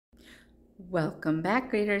Welcome back,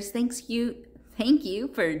 graders. Thank you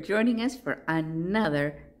for joining us for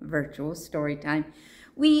another virtual story time.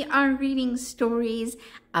 We are reading stories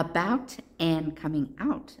about and coming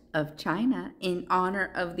out of China in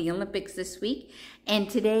honor of the Olympics this week. And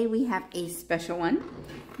today we have a special one,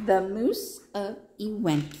 The Moose of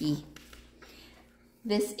Ewenki.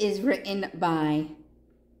 This is written by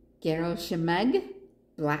Gerelchimeg,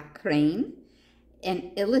 Blackcrane,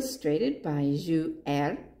 and illustrated by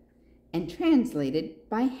Jiu'er, and translated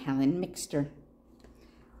by Helen Mixter.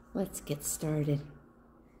 Let's get started.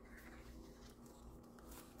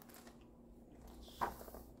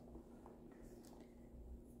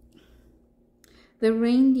 The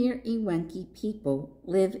reindeer Ewenki people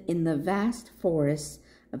live in the vast forests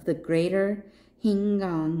of the greater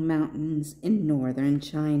Hingong Mountains in northern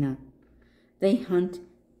China. They hunt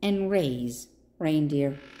and raise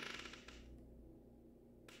reindeer.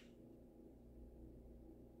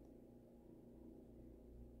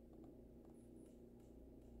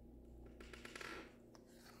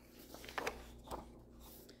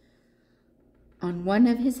 On one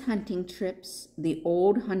of his hunting trips, the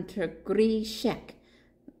old hunter Gree Shrek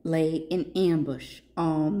lay in ambush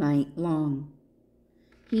all night long.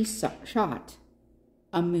 He shot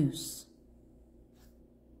a moose.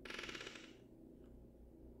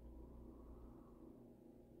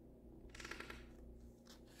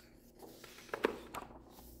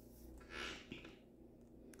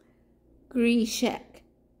 Gree Shrek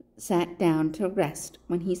sat down to rest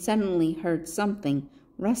when he suddenly heard something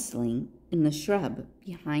rustling in the shrub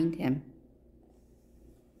behind him.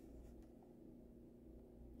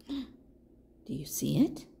 Do you see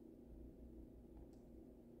it?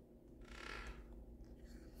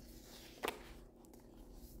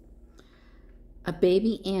 A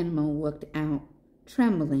baby animal looked out,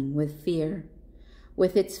 trembling with fear.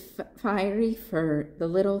 With its fiery fur, the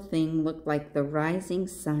little thing looked like the rising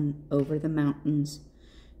sun over the mountains.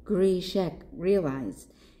 Gree Shrek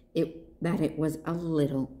realized that it was a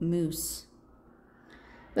little moose.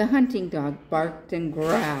 The hunting dog barked and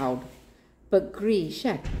growled, but Gree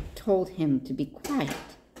Shrek told him to be quiet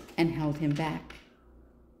and held him back.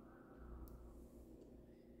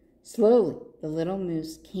 Slowly, the little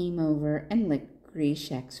moose came over and licked Gree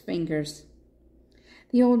Shrek's fingers.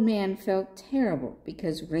 The old man felt terrible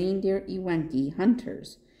because reindeer Ewenki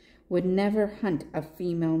hunters would never hunt a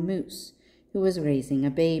female moose who was raising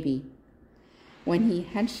a baby. When he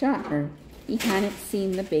had shot her, he hadn't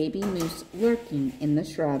seen the baby moose lurking in the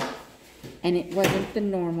shrub, and it wasn't the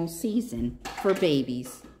normal season for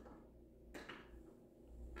babies.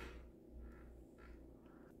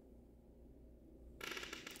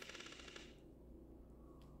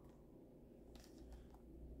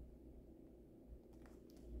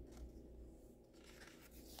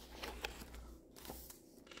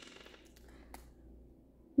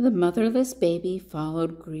 The motherless baby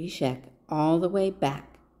followed Gree Shrek all the way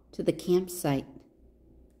back to the campsite.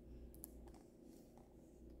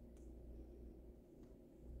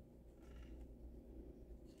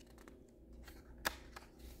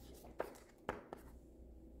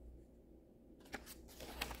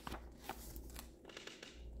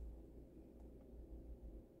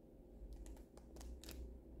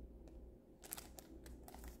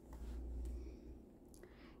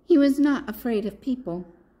 He was not afraid of people.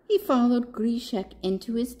 He followed Gree Shrek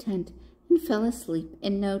into his tent and fell asleep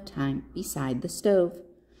in no time beside the stove.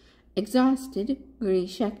 Exhausted, Gree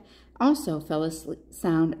Shrek also fell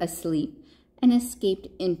sound asleep and escaped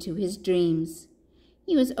into his dreams.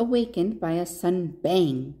 He was awakened by a sudden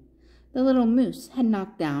bang. The little moose had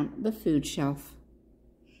knocked down the food shelf.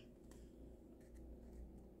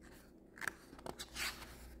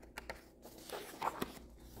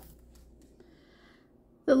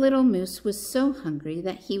 The little moose was so hungry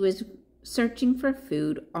that he was searching for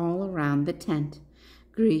food all around the tent.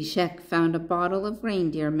 Gree Shrek found a bottle of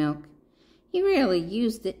reindeer milk. He rarely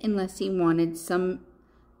used it unless he wanted some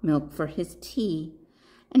milk for his tea,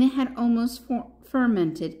 and it had almost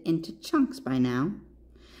fermented into chunks by now.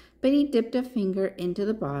 But he dipped a finger into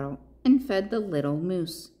the bottle and fed the little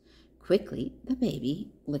moose. Quickly, the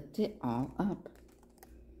baby licked it all up.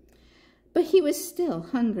 But he was still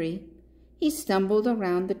hungry. He stumbled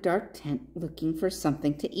around the dark tent looking for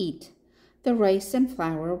something to eat. The rice and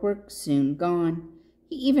flour were soon gone.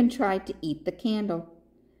 He even tried to eat the candle,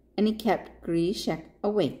 and he kept Gree Shrek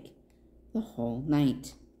awake the whole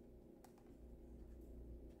night.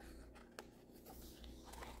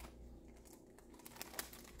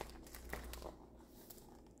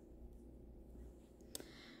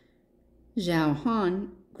 Xiao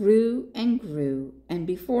Han grew and grew, and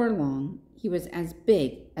before long he was as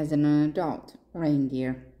big as an adult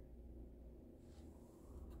reindeer.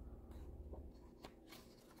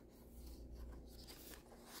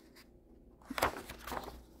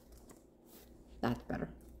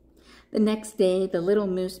 The next day, the little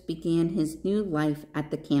moose began his new life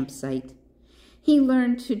at the campsite. He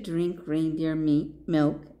learned to drink reindeer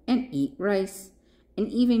milk and eat rice, and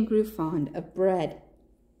even grew fond of bread.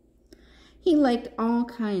 He liked all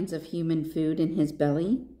kinds of human food in his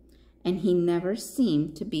belly, and he never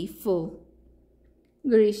seemed to be full.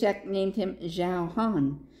 Gree Shrek named him Xiao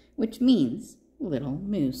Han, which means little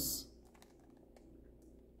moose.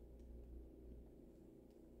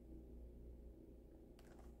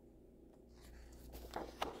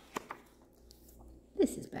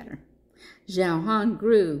 This is better. Xiao Han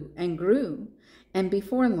grew, and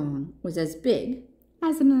before long was as big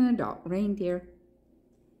as an adult reindeer.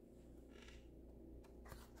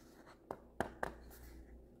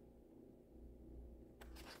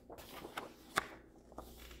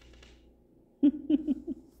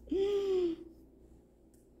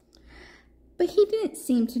 But he didn't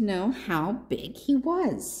seem to know how big he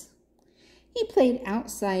was. He played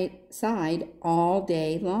outside all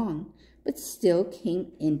day long, but still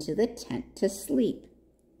came into the tent to sleep.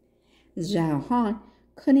 Xiao Han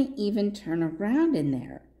couldn't even turn around in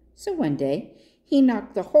there, so one day he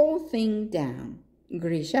knocked the whole thing down.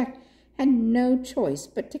 Gree Shrek had no choice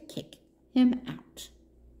but to kick him out.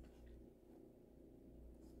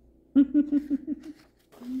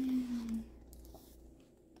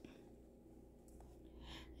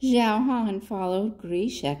 Xiao Han followed Gree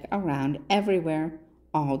Shrek around everywhere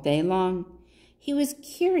all day long. He was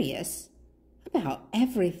curious about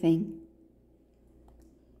everything.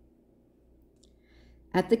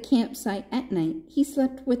 At the campsite at night, he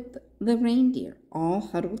slept with the reindeer, all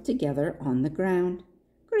huddled together on the ground.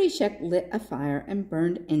 Gree Shrek lit a fire and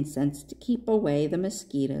burned incense to keep away the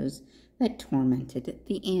mosquitoes that tormented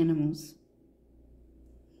the animals.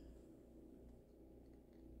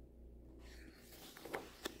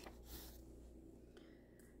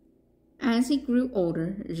 As he grew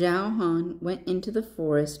older, Xiao Han went into the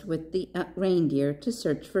forest with the reindeer to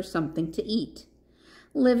search for something to eat.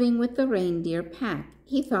 Living with the reindeer pack,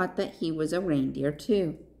 he thought that he was a reindeer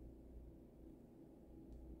too.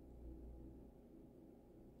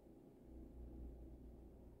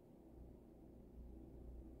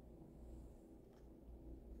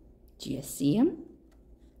 Do you see him?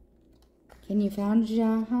 Can you find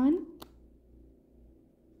Xiao Han?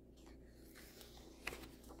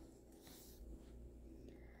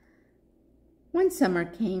 When summer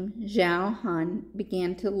came, Xiao Han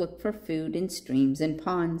began to look for food in streams and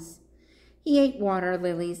ponds. He ate water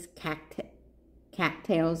lilies,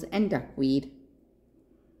 cattails, and duckweed.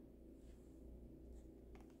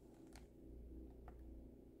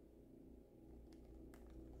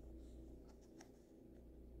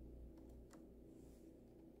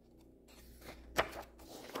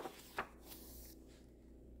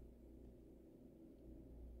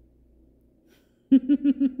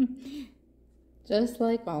 Just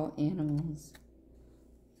like all animals.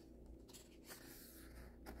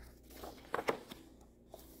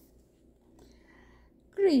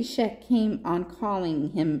 Gree Shrek kept on calling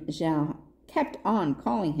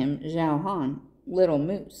him Xiao Han, little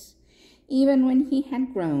moose, even when he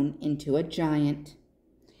had grown into a giant.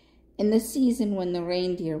 In the season when the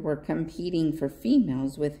reindeer were competing for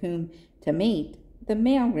females with whom to mate, the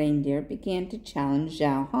male reindeer began to challenge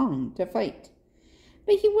Xiao Han to fight.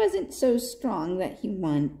 But he wasn't so strong that he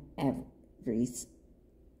won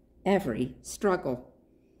every struggle.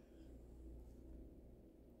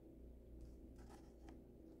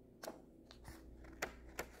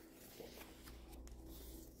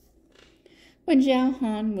 When Xiao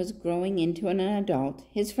Han was growing into an adult,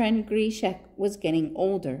 his friend Gree Shrek was getting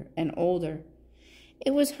older and older.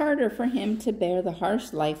 It was harder for him to bear the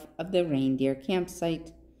harsh life of the reindeer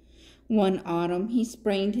campsite. One autumn, he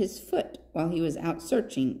sprained his foot while he was out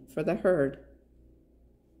searching for the herd.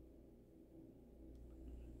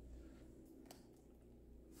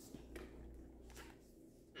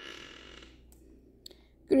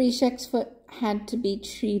 Gree Shrek's foot had to be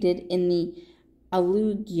treated in the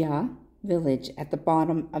Alugia village at the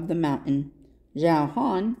bottom of the mountain. Xiao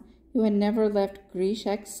Han, who had never left Gree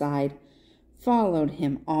Shrek's side, followed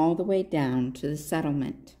him all the way down to the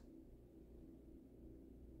settlement.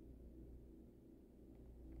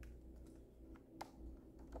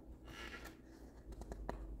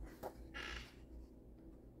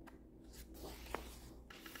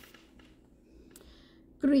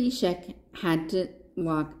 Gree Shrek had to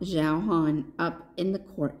lock Xiao Han up in the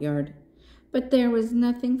courtyard, but there was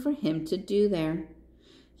nothing for him to do there.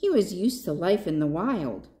 He was used to life in the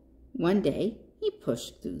wild. One day, he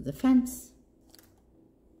pushed through the fence.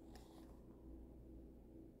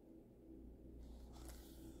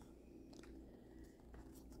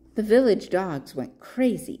 The village dogs went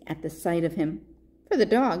crazy at the sight of him. For the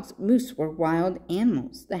dogs, moose were wild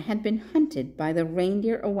animals that had been hunted by the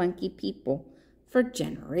reindeer Ewenki people for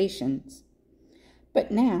generations.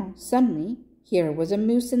 But now, suddenly, here was a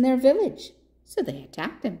moose in their village, so they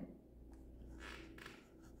attacked him.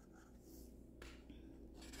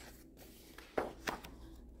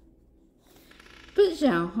 But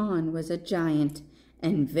Xiao Han was a giant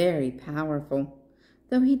and very powerful,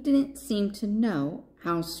 though he didn't seem to know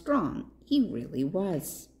how strong he really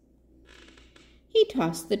was. He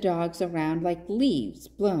tossed the dogs around like leaves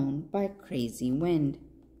blown by a crazy wind.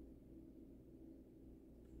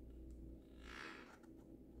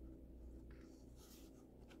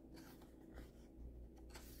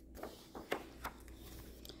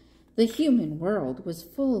 The human world was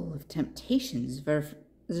full of temptations for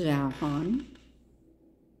Xiao Han.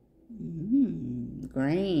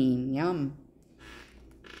 Grain, yum.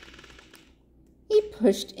 He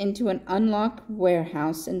pushed into an unlocked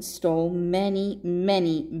warehouse and stole many,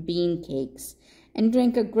 many bean cakes and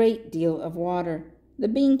drank a great deal of water. The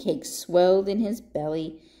bean cakes swelled in his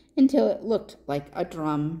belly until it looked like a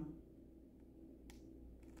drum.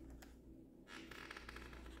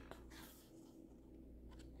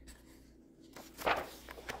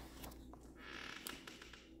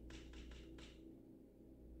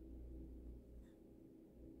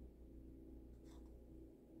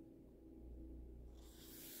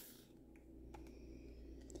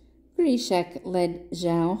 Gree Shrek led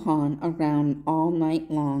Xiao Han around all night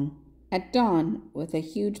long. At dawn, with a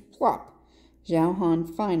huge plop, Xiao Han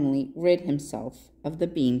finally rid himself of the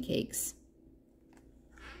bean cakes.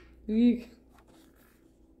 Eek.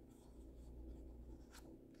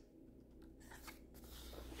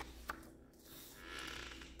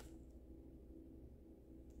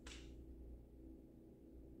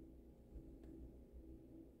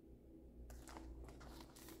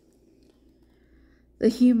 The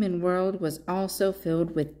human world was also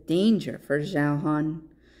filled with danger for Xiao Han.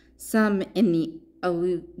 Some in the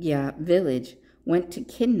Alugia village went to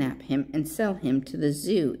kidnap him and sell him to the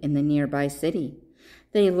zoo in the nearby city.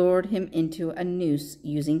 They lured him into a noose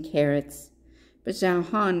using carrots. But Xiao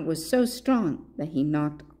Han was so strong that he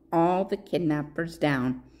knocked all the kidnappers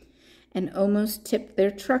down and almost tipped their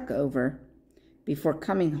truck over before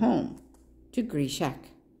coming home to Gree Shrek.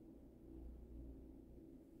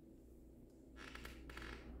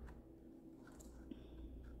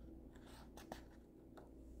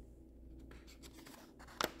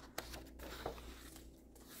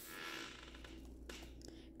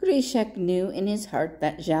 Gree Shrek knew in his heart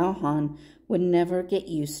that Xiao Han would never get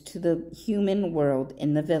used to the human world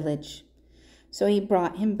in the village, so he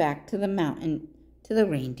brought him back to the mountain to the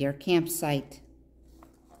reindeer campsite.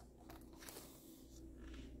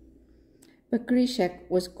 But Gree Shrek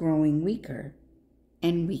was growing weaker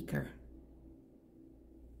and weaker.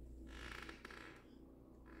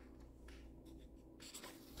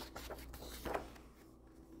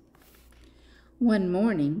 One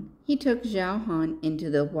morning, he took Xiao Han into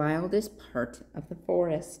the wildest part of the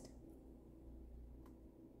forest.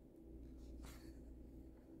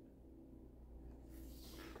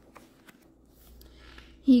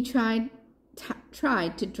 He tried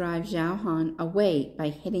to drive Xiao Han away by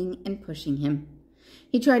hitting and pushing him.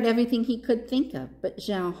 He tried everything he could think of, but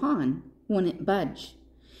Xiao Han wouldn't budge.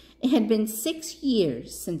 It had been 6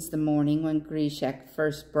 years since the morning when Gree Shrek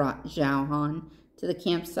first brought Xiao Han to the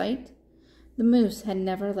campsite. The moose had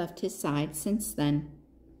never left his side since then.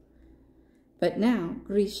 But now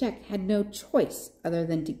Gree Shrek had no choice other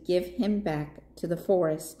than to give him back to the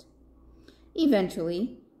forest.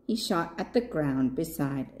 Eventually, he shot at the ground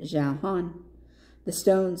beside Xiao Han. The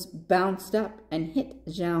stones bounced up and hit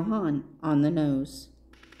Xiao Han on the nose.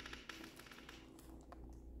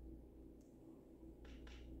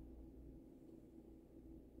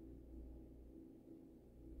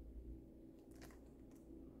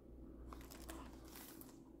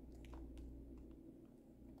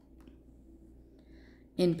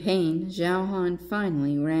 In pain, Xiao Han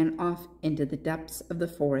finally ran off into the depths of the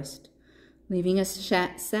forest, leaving a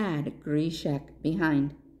sad Gree Shrek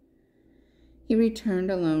behind. He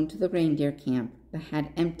returned alone to the reindeer camp that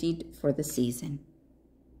had emptied for the season.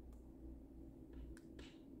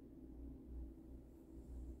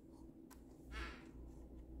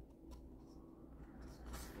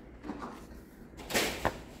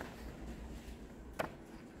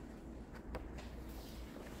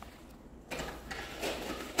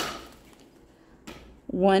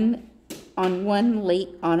 On one late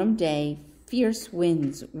autumn day, fierce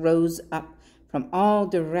winds rose up from all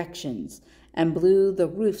directions and blew the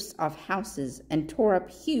roofs off houses and tore up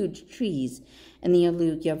huge trees in the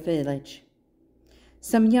Alugia village.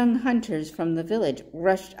 Some young hunters from the village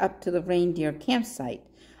rushed up to the reindeer campsite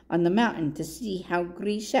on the mountain to see how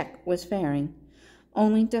Gree Shrek was faring,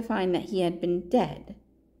 only to find that he had been dead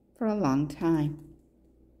for a long time.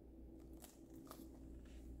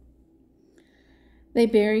 They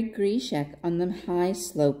buried Gree Shrek on the high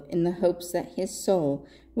slope in the hopes that his soul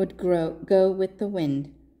would go with the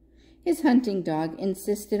wind. His hunting dog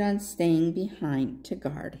insisted on staying behind to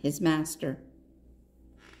guard his master.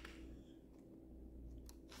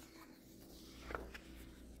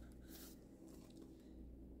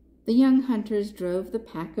 The young hunters drove the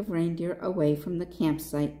pack of reindeer away from the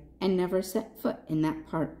campsite and never set foot in that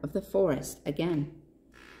part of the forest again.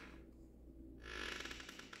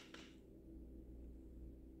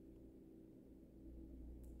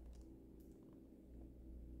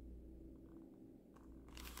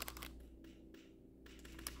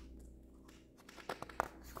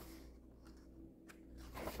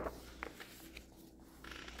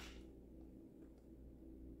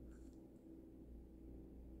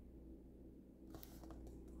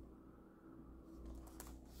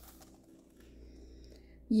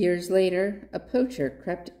 Years later, a poacher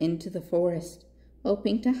crept into the forest,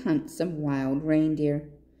 hoping to hunt some wild reindeer.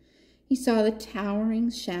 He saw the towering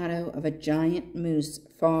shadow of a giant moose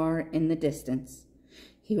far in the distance.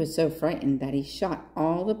 He was so frightened that he shot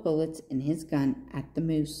all the bullets in his gun at the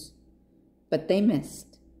moose, but they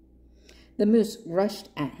missed. The moose rushed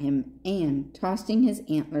at him and, tossing his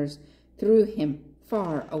antlers, threw him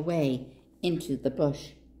far away into the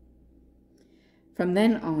bush. From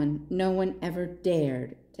then on, no one ever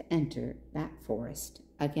dared to enter that forest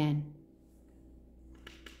again.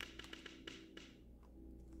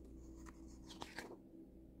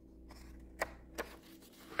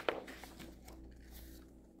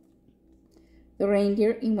 The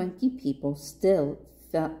reindeer Ewenki people still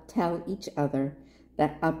tell each other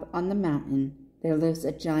that up on the mountain there lives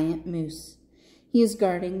a giant moose. He is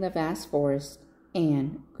guarding the vast forest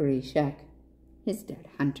and Gree Shrek, his dead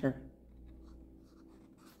hunter.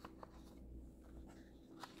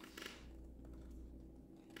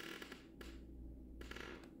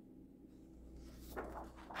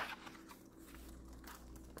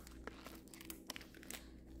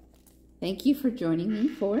 Thank you for joining me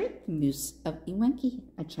for Moose of Ewenki,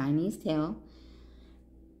 a Chinese tale.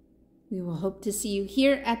 We will hope to see you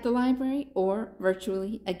here at the library or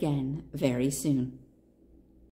virtually again very soon.